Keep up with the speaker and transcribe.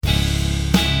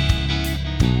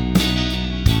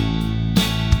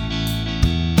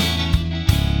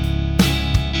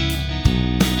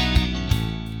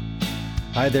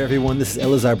Hi there, everyone. This is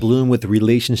Elazar Bloom with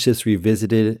Relationships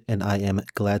Revisited, and I am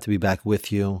glad to be back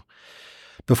with you.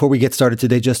 Before we get started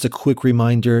today, just a quick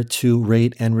reminder to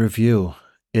rate and review.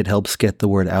 It helps get the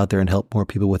word out there and help more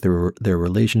people with their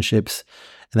relationships,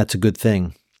 and that's a good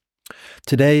thing.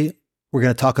 Today, we're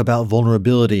going to talk about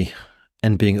vulnerability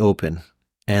and being open,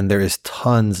 and there is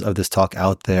tons of this talk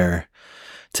out there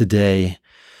today.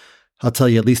 I'll tell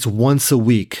you, at least once a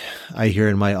week, I hear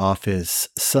in my office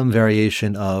some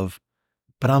variation of,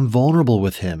 but I'm vulnerable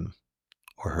with him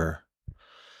or her.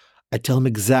 I tell him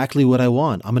exactly what I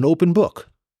want. I'm an open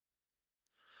book.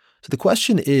 So the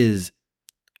question is,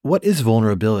 what is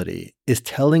vulnerability? Is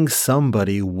telling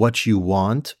somebody what you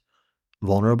want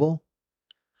vulnerable?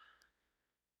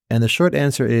 And the short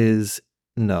answer is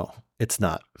no, it's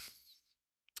not.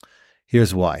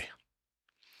 Here's why.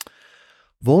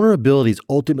 Vulnerability is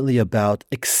ultimately about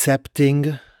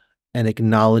accepting and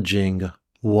acknowledging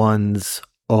one's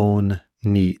own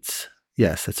needs.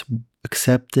 Yes, it's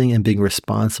accepting and being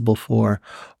responsible for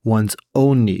one's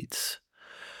own needs.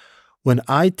 When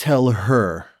I tell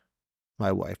her,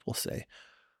 my wife will say,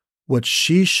 what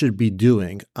she should be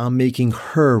doing, I'm making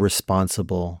her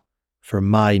responsible for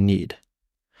my need.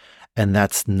 And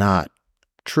that's not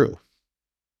true.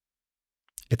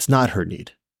 It's not her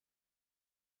need.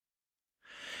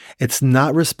 It's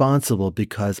not responsible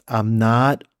because I'm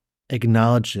not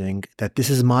acknowledging that this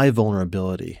is my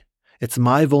vulnerability. It's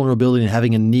my vulnerability in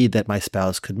having a need that my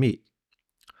spouse could meet.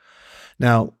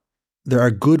 Now, there are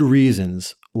good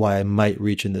reasons why I might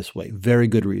reach in this way, very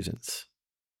good reasons.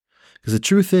 Because the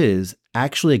truth is,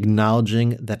 actually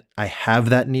acknowledging that I have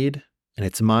that need and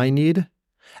it's my need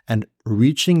and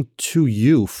reaching to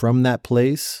you from that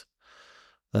place,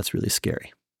 that's really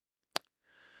scary.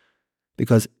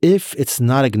 Because if it's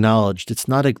not acknowledged, it's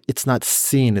not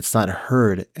seen, it's not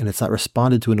heard, and it's not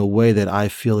responded to in a way that I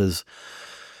feel is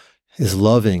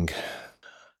loving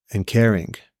and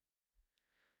caring,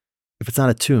 if it's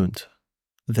not attuned,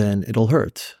 then it'll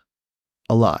hurt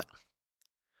a lot.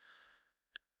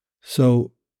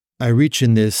 So I reach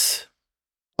in this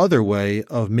other way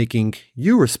of making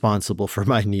you responsible for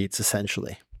my needs,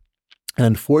 essentially. And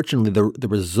unfortunately, the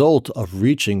result of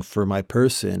reaching for my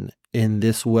person in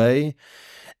this way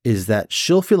is that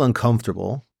she'll feel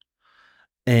uncomfortable,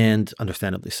 and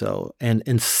understandably so, and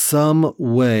in some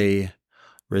way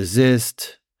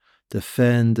resist,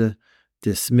 defend,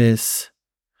 dismiss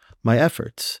my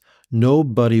efforts.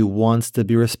 Nobody wants to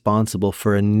be responsible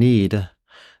for a need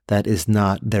that is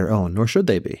not their own, nor should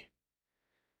they be.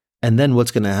 And then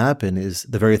what's going to happen is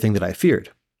the very thing that I feared.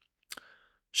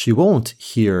 She won't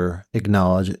hear,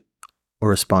 acknowledge, or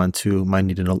respond to my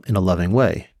need in a loving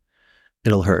way.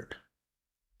 It'll hurt.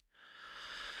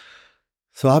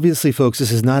 So obviously, folks, this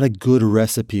is not a good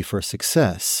recipe for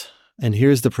success. And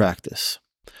here's the practice.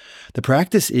 The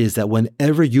practice is that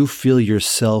whenever you feel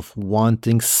yourself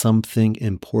wanting something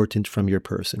important from your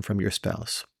person, from your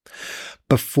spouse,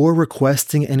 before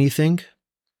requesting anything,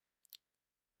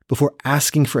 before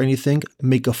asking for anything,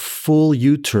 make a full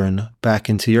U-turn back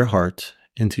into your heart,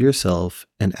 into yourself,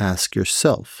 and ask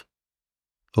yourself,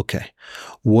 okay,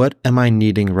 what am I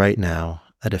needing right now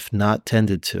that if not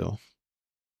tended to,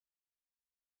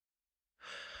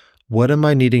 what am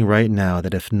I needing right now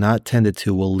that if not tended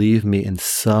to will leave me in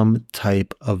some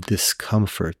type of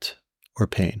discomfort or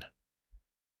pain?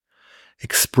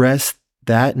 Express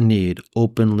that need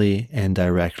openly and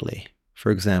directly.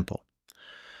 For example,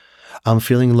 I'm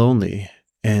feeling lonely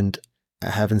and I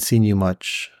haven't seen you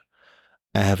much.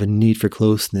 I have a need for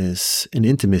closeness and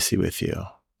intimacy with you.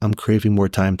 I'm craving more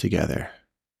time together.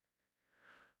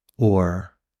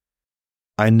 Or,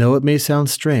 I know it may sound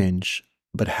strange,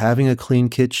 but having a clean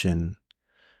kitchen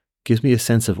gives me a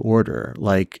sense of order,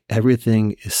 like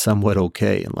everything is somewhat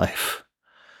okay in life.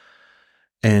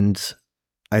 And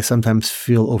I sometimes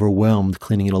feel overwhelmed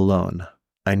cleaning it alone.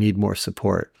 I need more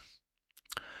support.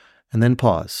 And then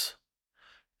pause.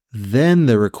 Then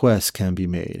the request can be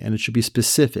made, and it should be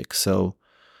specific. So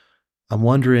I'm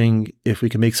wondering if we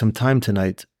can make some time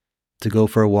tonight to go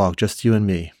for a walk, just you and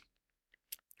me.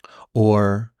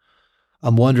 Or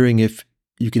I'm wondering if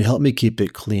you can help me keep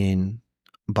it clean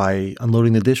by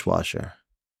unloading the dishwasher.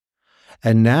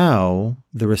 And now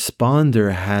the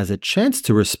responder has a chance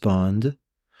to respond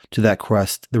to that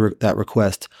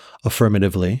request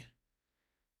affirmatively.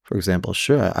 For example,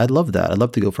 sure, I'd love that. I'd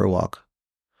love to go for a walk.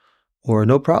 Or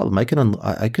no problem, I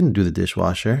can do the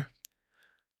dishwasher.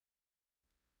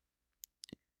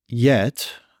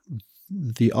 Yet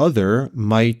the other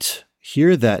might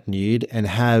hear that need and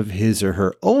have his or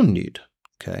her own need.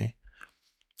 Okay.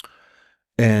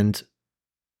 And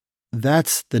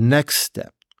that's the next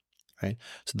step. right?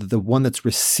 So that the one that's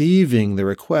receiving the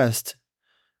request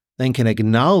then can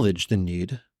acknowledge the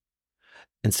need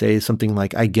and say something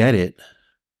like, I get it.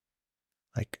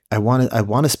 Like, I want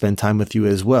to spend time with you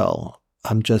as well.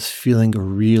 I'm just feeling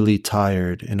really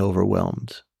tired and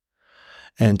overwhelmed.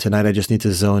 And tonight I just need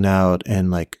to zone out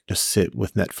and like just sit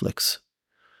with Netflix.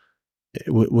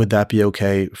 Would that be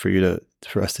okay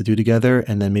for us to do together?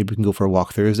 And then maybe we can go for a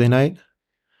walk Thursday night.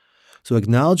 So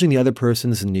acknowledging the other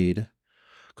person's need,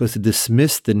 because to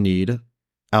dismiss the need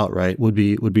outright would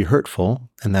be hurtful,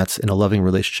 and that's in a loving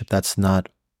relationship. That's not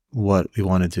what we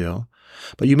want to do.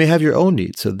 But you may have your own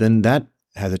needs, so then that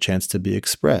has a chance to be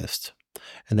expressed.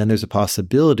 And then there's a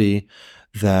possibility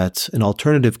that an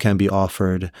alternative can be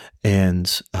offered,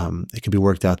 and it can be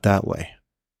worked out that way.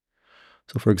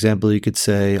 So, for example, you could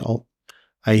say, "Oh,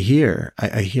 I get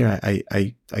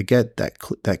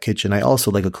that kitchen. I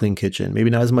also like a clean kitchen. Maybe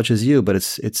not as much as you, but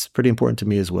it's pretty important to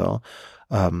me as well.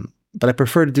 But I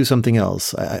prefer to do something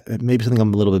else. Maybe something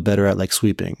I'm a little bit better at, like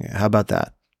sweeping. How about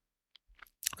that?"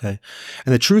 Okay.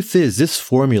 And the truth is, this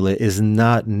formula is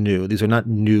not new. These are not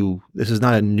new. This is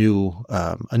not a new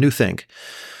thing.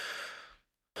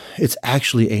 It's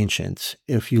actually ancient.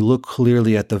 If you look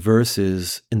clearly at the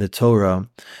verses in the Torah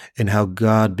and how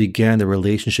God began the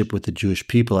relationship with the Jewish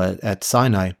people at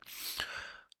Sinai,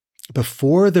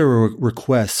 before there were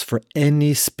requests for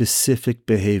any specific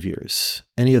behaviors,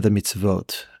 any of the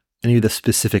mitzvot, any of the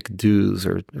specific do's,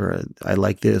 or I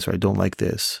like this or I don't like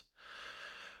this,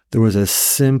 there was a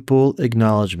simple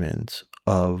acknowledgement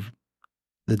of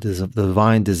the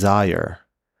divine desire.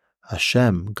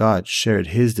 Hashem, God, shared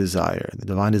his desire, the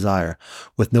divine desire,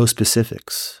 with no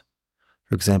specifics.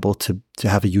 For example, to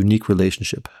have a unique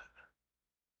relationship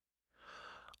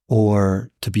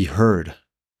or to be heard,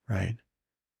 right?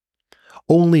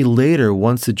 Only later,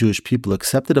 once the Jewish people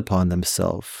accepted upon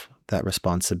themselves that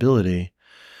responsibility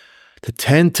to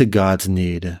tend to God's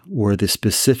need, were the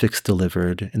specifics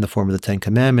delivered in the form of the Ten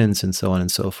Commandments and so on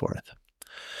and so forth.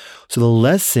 So the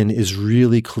lesson is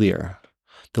really clear.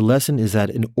 The lesson is that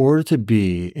in order to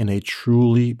be in a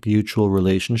truly mutual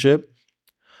relationship,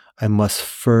 I must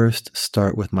first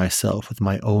start with myself, with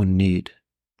my own need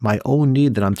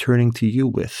that I'm turning to you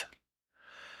with.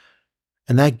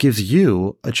 And that gives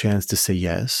you a chance to say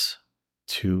yes,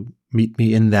 to meet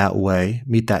me in that way,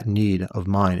 meet that need of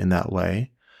mine in that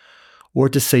way, or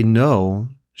to say no,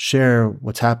 share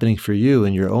what's happening for you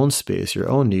in your own space, your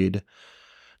own need,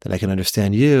 that I can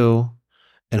understand you.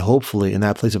 And hopefully in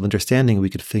that place of understanding, we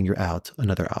could figure out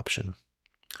another option.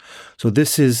 So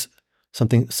this is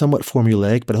something somewhat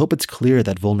formulaic, but I hope it's clear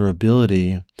that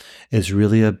vulnerability is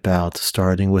really about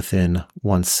starting within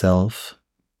oneself,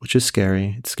 which is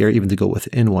scary. It's scary even to go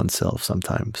within oneself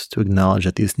sometimes, to acknowledge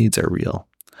that these needs are real.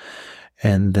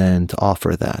 And then to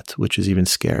offer that, which is even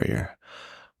scarier.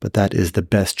 But that is the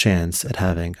best chance at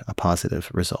having a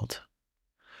positive result.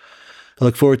 I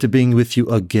look forward to being with you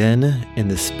again in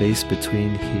the space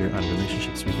between here on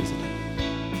Relationships Revisited.